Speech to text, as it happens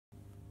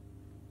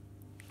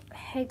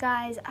Hey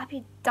guys,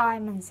 Abby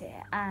Diamonds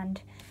here,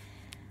 and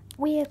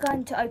we are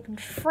going to open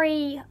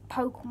 3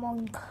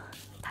 Pokemon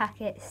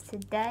packets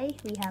today.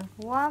 We have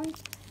 1,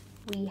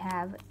 we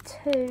have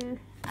 2,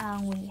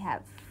 and we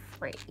have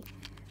 3.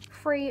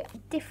 3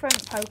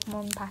 different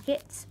Pokemon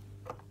packets,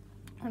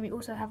 and we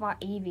also have our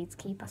Eevee to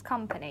keep us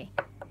company.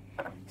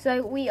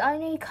 So we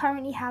only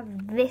currently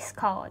have this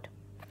card,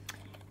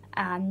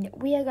 and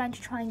we are going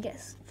to try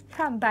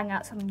and bang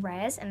out some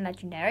rares and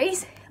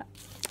legendaries.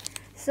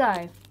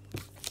 So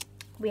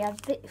we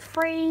have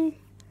 3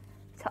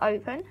 to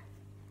open.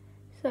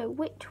 So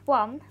which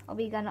one are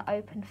we going to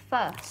open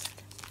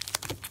first?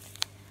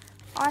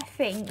 I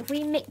think if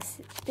we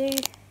do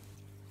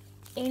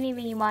eeny,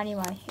 meeny, miny,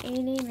 mo,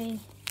 eeny, meeny.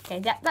 Okay,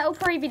 that will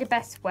probably be the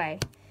best way.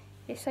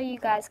 Just so you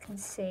guys can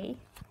see.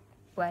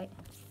 Wait.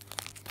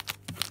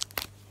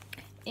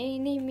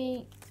 Eeny,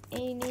 meeny,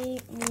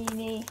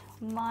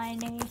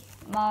 miny,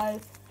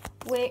 mo.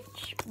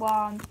 Which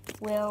one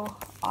will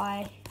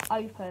I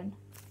open?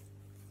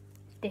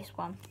 This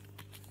one.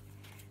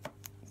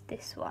 It's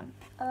this one.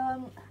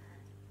 Okay,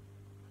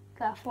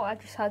 I thought I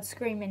just heard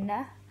screaming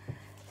there.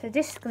 So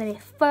this is going to be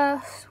the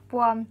first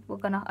one we're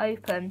going to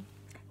open.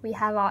 We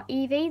have our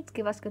Eevee to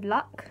give us good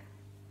luck.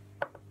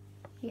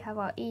 We have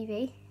our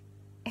Eevee.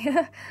 We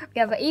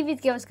have our Eevee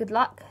to give us good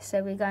luck.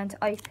 So we're going to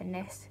open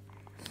this.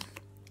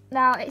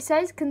 Now it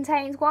says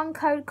contains 1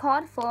 code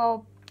card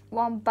for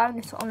 1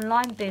 bonus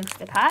online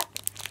booster pack.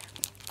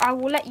 I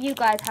will let you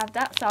guys have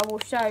that, so I will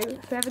show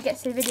whoever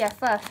gets the video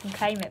first can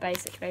claim it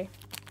basically.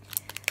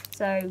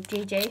 So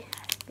GG,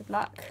 good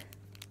luck.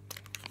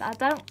 I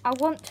don't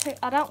want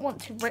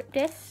to rip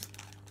this,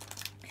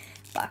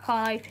 but I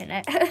can't open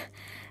it. I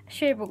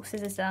should have brought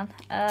scissors down.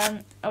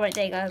 Oh wait,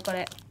 there you go, I've got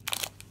it.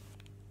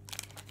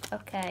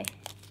 Okay.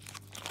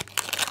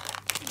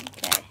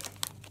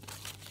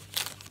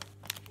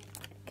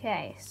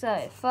 Okay,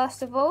 so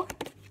first of all,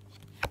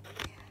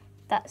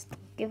 that's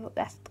the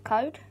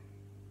code.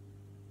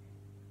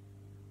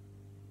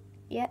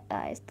 Yeah,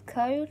 that is the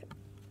code.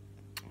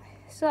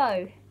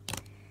 So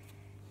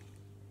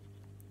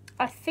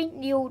I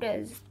think the order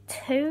is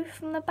 2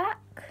 from the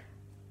back.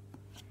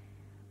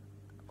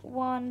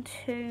 1,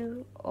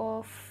 2,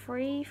 or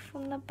 3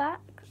 from the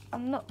back.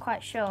 I'm not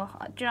quite sure.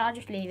 I'll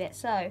just leave it.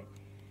 So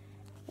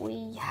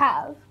we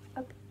have.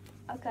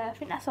 Okay, I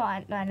think that's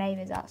why my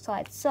neighbour's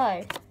outside.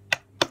 So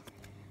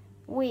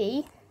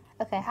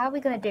how are we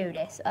gonna do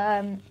this?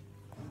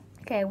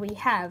 Okay, we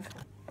have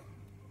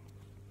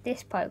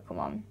this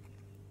Pokemon.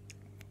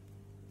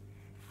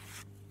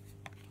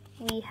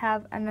 We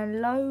have an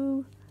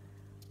Alolan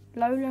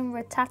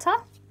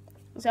Rattata.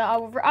 So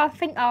I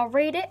think I'll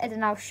read it and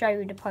then I'll show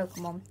you the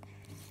Pokemon.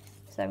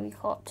 So we've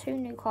got 2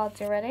 new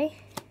cards already.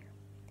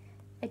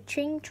 A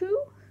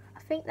Chinchou, I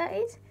think that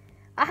is.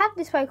 I have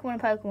this Pokemon in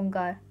Pokemon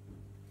Go.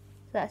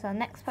 So that's our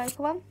next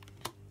Pokemon.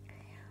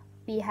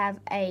 We have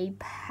a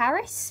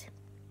Paris.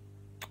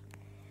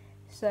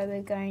 So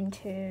we're going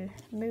to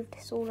move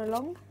this all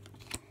along.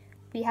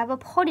 We have a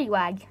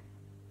Poliwag.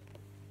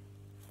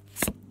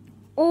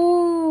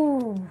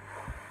 Ooh.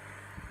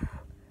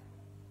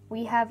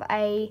 We have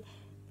a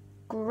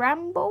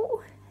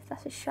Gramble.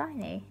 That's a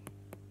shiny.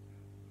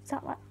 Is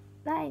that like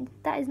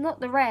that is not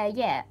the rare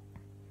yet.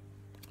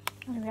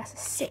 Oh, that's a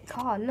sick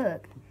card.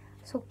 Look,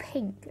 it's all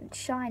pink and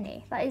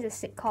shiny. That is a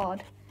sick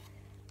card.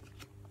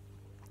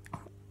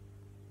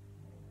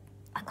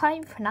 I can't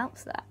even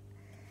pronounce that.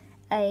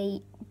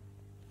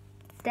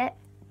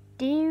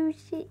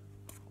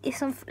 It's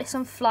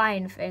some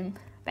flying thing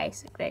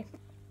basically.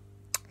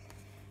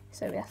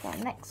 So we have our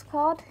next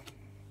card.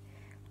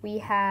 We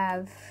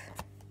have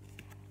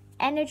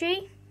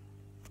Energy.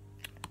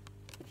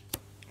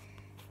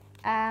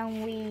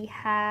 And we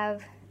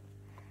have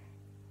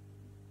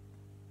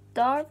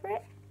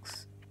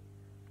Dartrix.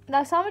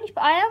 Now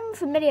I am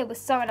familiar with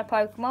some of the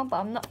Pokemon,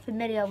 but I'm not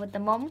familiar with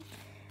them all.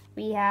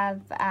 We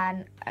have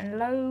an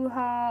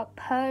Alolan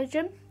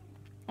Persian.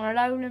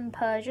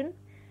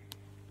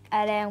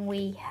 And then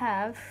we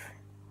have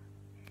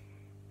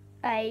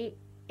a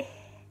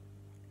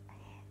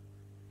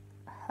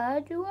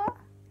Herdua.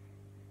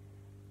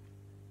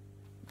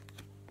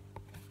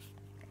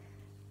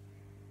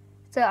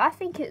 So I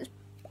think it's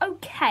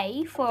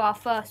okay for our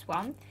first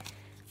one.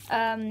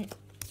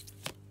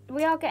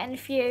 We are getting a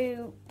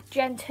few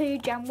Gen 2,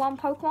 Gen 1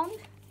 Pokemon.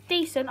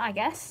 Decent, I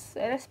guess.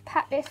 So let's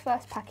pack this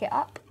first packet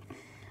up.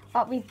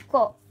 But we've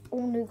got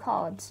all new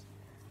cards.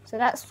 So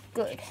that's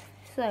good.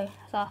 So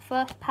that's our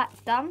first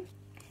pack done.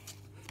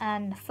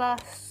 And the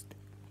first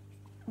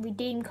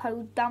redeem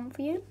code done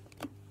for you.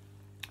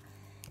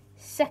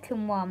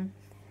 Second one,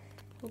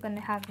 we're going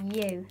to have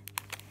you.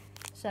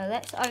 So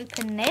let's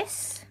open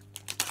this.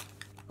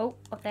 Oh,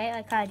 okay,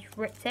 I kind of just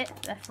ripped it.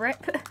 Let's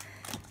rip.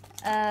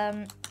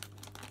 Okay,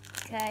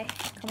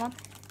 come on.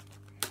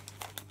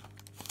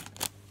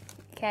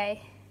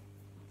 Okay.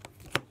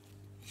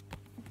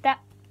 That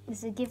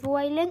is a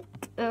giveaway link.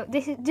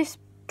 This is just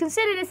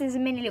consider this as a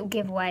mini little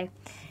giveaway.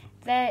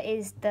 There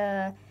is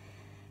the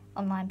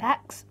online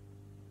packs.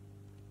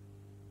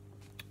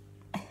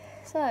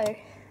 So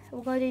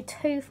we're going to do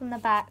 2 from the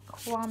back.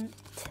 1,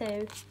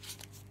 2.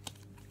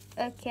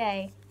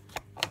 Okay.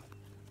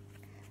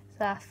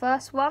 So our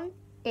first one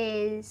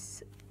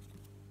is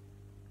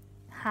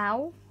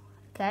How.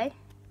 Okay.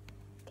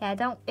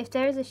 Okay, if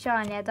there is a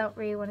shiny, I don't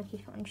really want to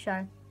keep it on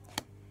show.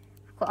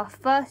 We've got our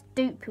first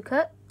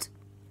duplicate.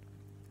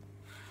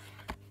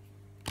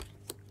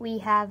 We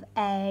have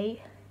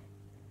a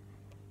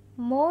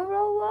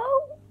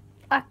Morolo.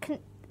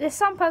 There's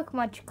some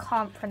Pokemon you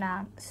can't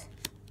pronounce.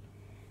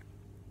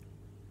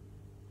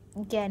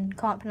 Again,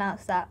 can't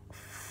pronounce that.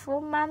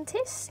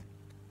 Formantis.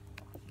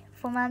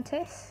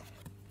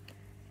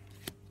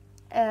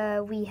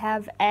 We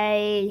have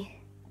a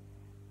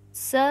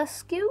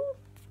Surskill.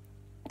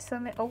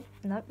 Oh,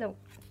 no.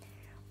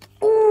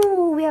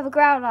 Ooh, we have a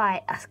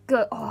Growlite. That's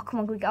good. Oh,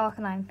 come on, can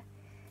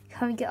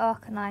we get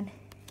Arcanine?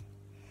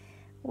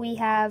 We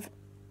have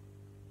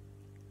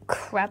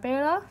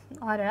Crabella.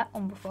 I heard of that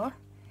one before.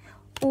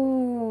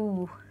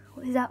 Ooh,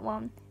 what is that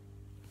one?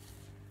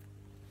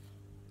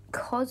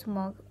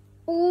 Cosmog.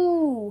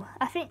 Ooh,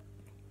 I think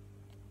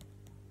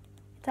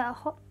I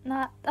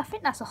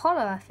think that's a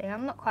holo.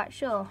 I'm not quite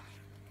sure.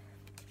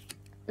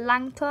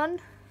 Langton.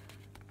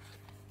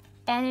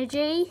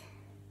 Energy.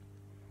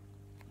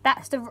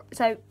 That's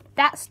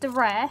the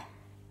rare.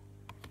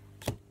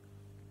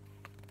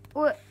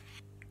 What?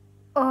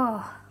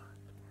 Oh.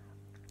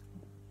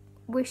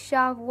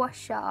 Washa.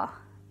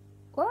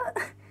 What?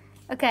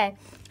 Okay.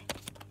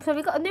 So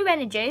we got a new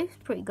energy. It's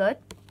pretty good.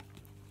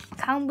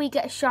 Can we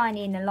get a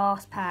shiny in the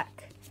last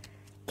pack?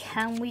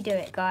 Can we do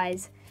it,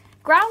 guys?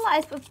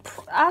 Growlite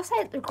I'll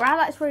say the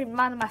Growlite is probably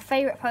one of my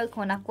favourite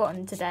Pokemon I've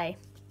gotten today.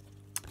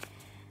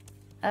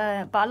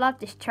 But I love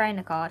this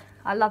trainer card.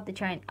 I love the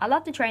trainer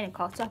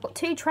card. So I've got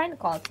 2 trainer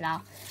cards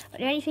now. But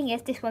the only thing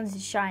is, this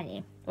one's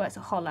shiny. Well, it's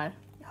a holo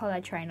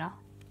trainer,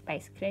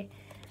 basically.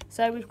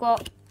 So we've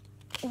got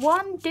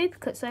 1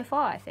 duplicate so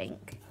far, I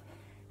think.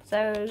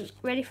 So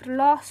ready for the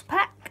last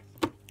pack.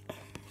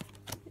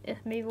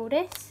 Just move all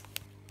this.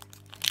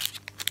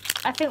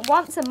 I think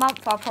once a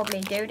month I'll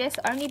probably do this,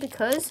 only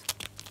because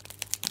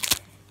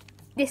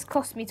this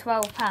cost me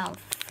 £12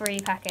 for 3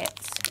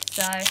 packets.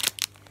 So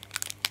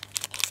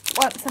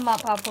once a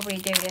month I'll probably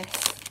do this.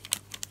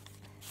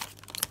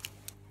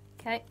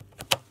 Okay.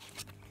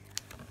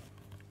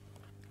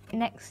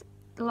 Next,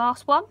 the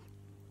last one.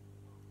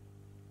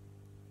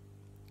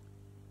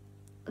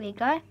 There you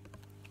go.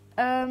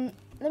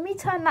 Let me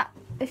turn that.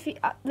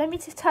 Let me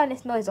just turn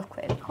this noise off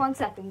quick. 1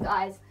 second,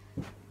 guys.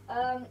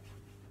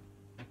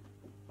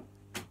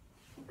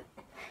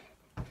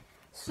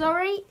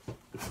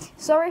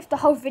 Sorry if the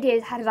whole video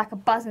had like a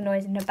buzzer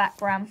noise in the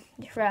background.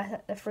 Just realised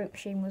that the fruit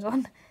machine was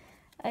on.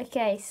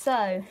 Okay,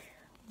 so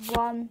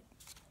 1,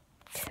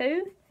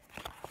 2.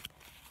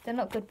 They're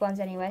not good ones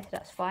anyway, so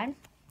that's fine.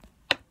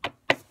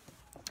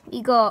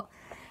 We got.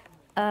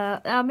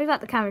 I'll move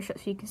out the camera shot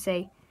so you can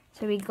see.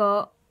 So we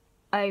got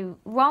a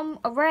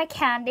rare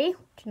candy,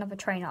 which is another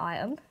trainer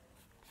item.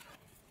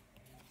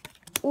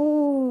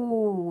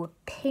 Ooh,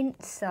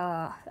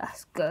 Pinsir.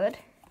 That's good.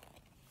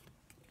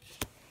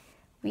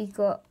 We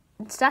got,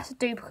 so that's a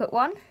duplicate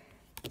one.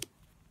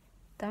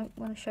 Don't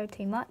want to show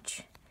too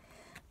much.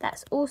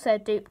 That's also a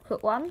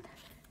duplicate one.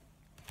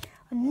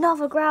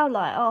 Another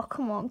Growlite. Oh,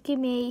 come on, give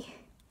me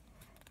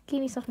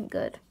something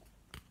good.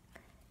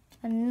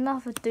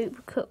 Another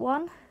duplicate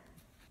one.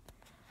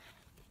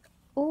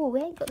 Oh,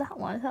 we ain't got that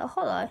one. Is that a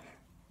holo?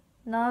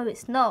 No,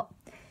 it's not.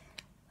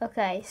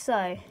 Okay,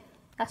 so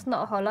that's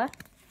not a holo.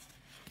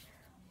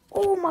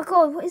 Oh my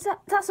god, what is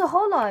that? That's a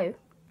holo.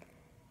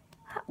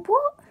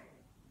 What?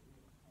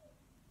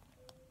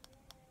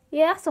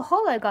 Yeah, that's a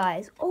holo,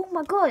 guys. Oh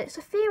my god, it's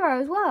a Fearow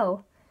as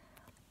well.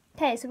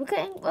 Okay, so we're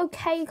getting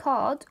okay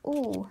cards.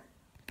 Ooh.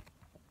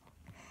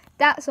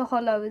 That's a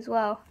holo as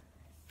well.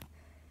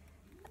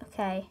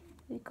 Okay,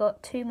 we've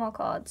got 2 more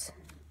cards.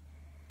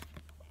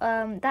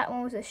 That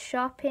one was a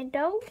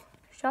Sharpedo?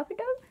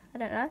 I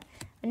don't know.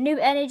 A new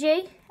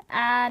energy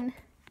and...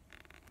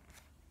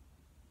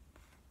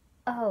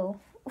 Oh,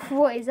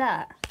 what is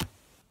that?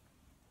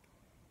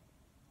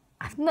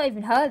 I've not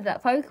even heard of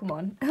that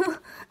Pokemon.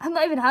 I've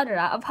not even heard of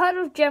that. I've heard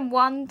of Gen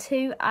 1,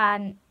 2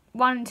 and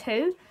 1 and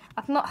 2.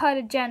 I've not heard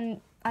of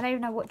Gen... I don't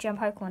even know what Gen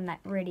Pokemon that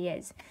really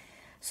is.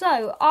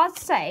 So, I'd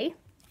say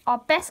our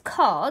best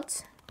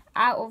cards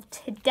out of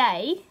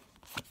today...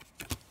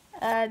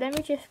 let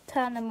me just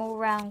turn them all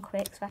around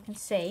quick so I can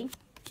see.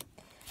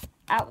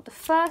 Out of the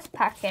first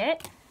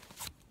packet,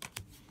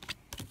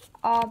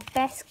 our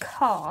best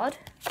card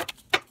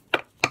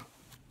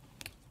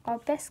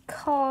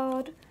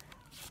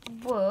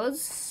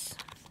was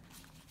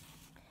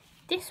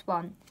this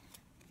one,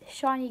 the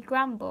Shiny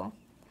Gramble.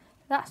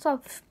 That's our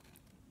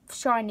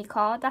shiny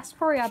card. That's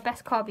probably our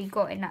best card we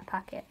got in that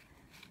packet.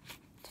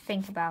 To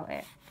think about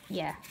it,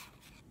 yeah.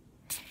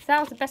 So that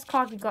was the best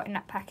card we got in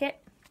that packet.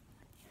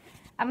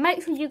 And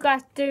make sure you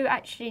guys do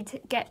actually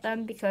get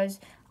them, because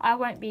I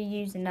won't be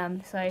using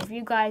them. So if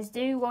you guys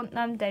do want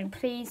them, then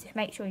please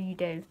make sure you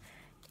do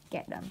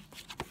get them.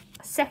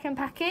 Second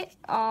packet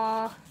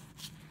are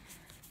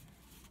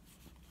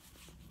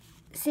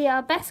see,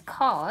 our best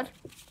card,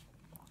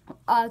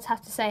 I would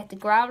have to say, the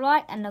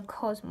Growlite and the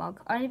Cosmog.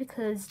 Only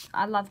because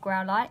I love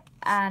Growlite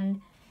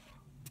and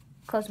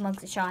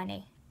Cosmogs are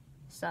shiny.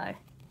 So,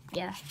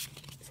 yeah.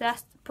 So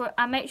that's,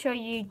 and make sure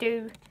you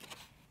do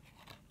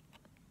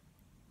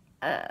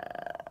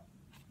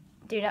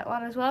that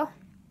one as well.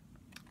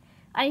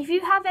 And if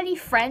you have any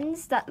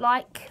friends that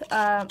like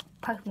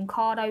Pokemon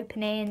card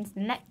openings,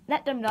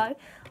 let them know,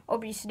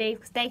 obviously,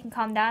 because they can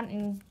come down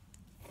and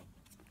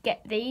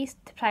get these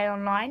to play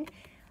online.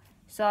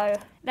 So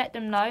let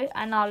them know.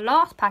 And our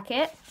last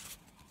packet,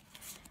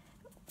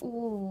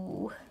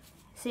 ooh,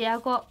 see, I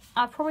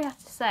probably have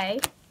to say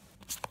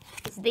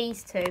it's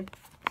these two,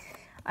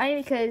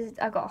 only because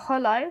I got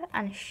Holo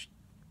and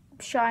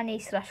Shiny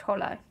 /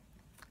 Holo.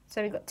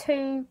 So we've got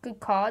 2 good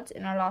cards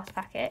in our last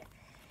packet.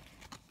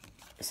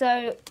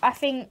 So I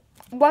think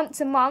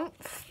once a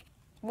month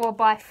we'll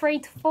buy 3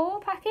 to 4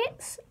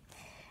 packets,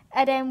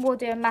 and then we'll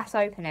do a mass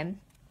opening.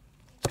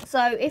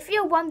 So if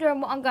you're wondering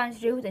what I'm going to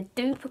do with the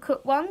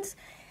duplicate ones,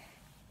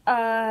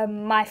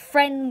 my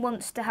friend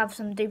wants to have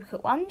some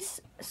duplicate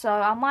ones, so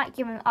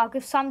I'll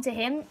give some to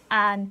him,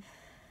 and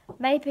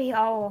maybe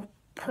I'll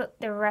put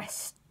the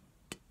rest,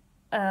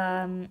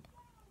 donate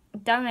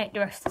the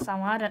rest to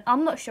someone.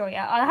 I'm not sure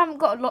yet. I haven't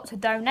got a lot to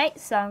donate,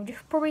 so I'm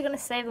just probably going to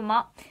save them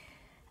up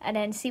and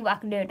then see what I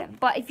can do with them.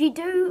 But if you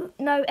do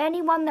know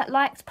anyone that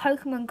likes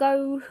Pokemon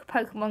Go,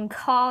 Pokemon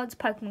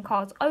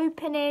cards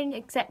opening,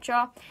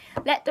 etc.,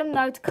 let them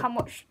know to come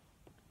watch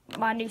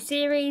my new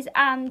series,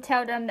 and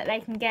tell them that they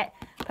can get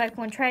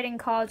Pokemon trading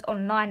cards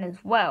online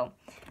as well.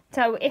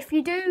 So if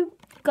you do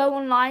go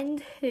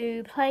online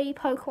to play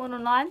Pokemon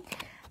online,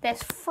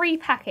 there's 3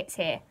 packets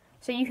here.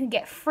 So you can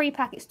get 3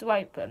 packets to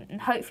open,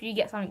 and hopefully you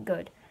get something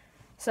good.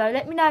 So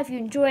let me know if you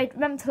enjoyed.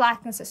 Remember to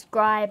like and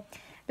subscribe.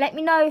 Let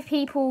me know if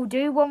people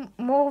do want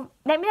more.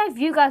 Let me know if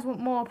you guys want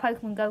more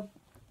Pokemon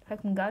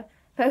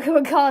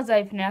cards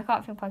opening. I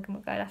can't think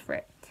Pokemon Go, that's for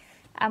it.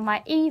 And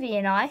my Eevee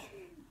and I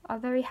are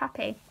very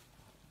happy.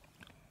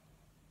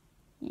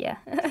 Yeah.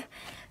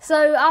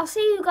 So I'll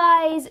see you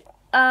guys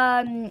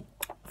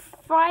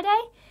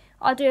Friday.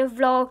 I'll do a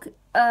vlog.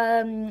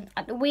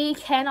 At the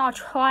weekend I'll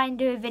try and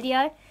do a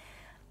video,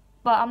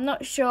 but I'm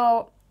not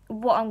sure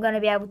what I'm going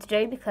to be able to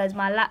do because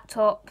my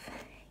laptop,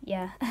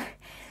 yeah.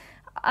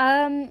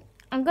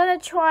 I'm going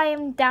to try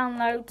and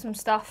download some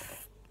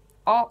stuff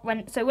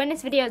when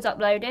this video is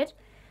uploaded.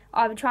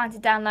 I'll be trying to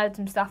download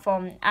some stuff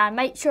on, and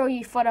make sure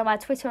you follow my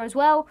Twitter as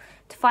well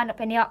to find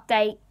out any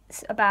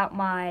updates about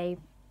my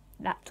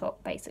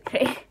laptop,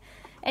 basically.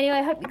 Anyway,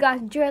 I hope you guys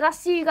enjoyed. I'll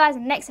see you guys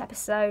in the next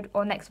episode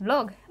or next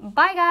vlog.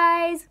 Bye,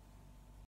 guys!